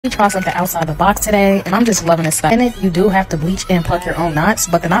We try something outside the box today, and I'm just loving this stuff. In it, you do have to bleach and pluck your own knots,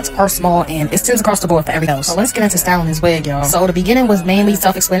 but the knots are small and it extends across the board for everything else. So let's get into styling this wig, y'all. So the beginning was mainly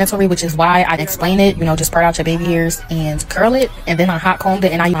self-explanatory, which is why I explain it. You know, just spread out your baby hairs and curl it, and then I hot combed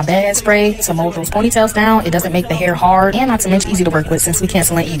it, and I use my bad spray to mold those ponytails down. It doesn't make the hair hard, and not to mention easy to work with since we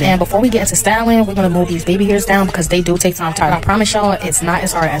canceling even. And before we get into styling, we're gonna move these baby hairs down because they do take time to tie. I promise y'all, it's not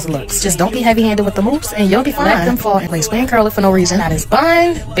as hard as it looks. Just don't be heavy-handed with the moves, and you'll be fine. Let them fall in place. We ain't curl it for no reason. That is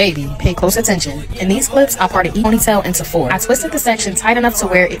bun, baby. Pay close attention. In these clips, I parted each ponytail into 4. I twisted the section tight enough to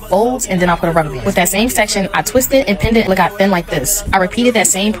where it folds, and then I put a rubber band. With that same section, I twisted and pinned it and it got thin like this. I repeated that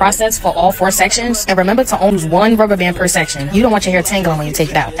same process for all 4 sections, and remember to only use 1 rubber band per section. You don't want your hair tangling when you take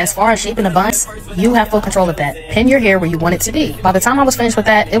it out. As far as shaping the buns, you have full control of that. Pin your hair where you want it to be. By the time I was finished with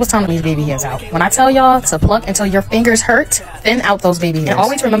that, it was time to leave baby hairs out. When I tell y'all to pluck until your fingers hurt, thin out those baby hairs. And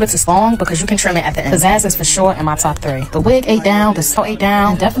always remember to long because you can trim it at the end. Pizzazz is for sure in my top 3. The wig 8 down, the style 8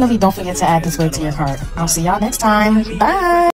 down, and definitely don't forget to add this wig to your cart. I'll see y'all next time. Bye!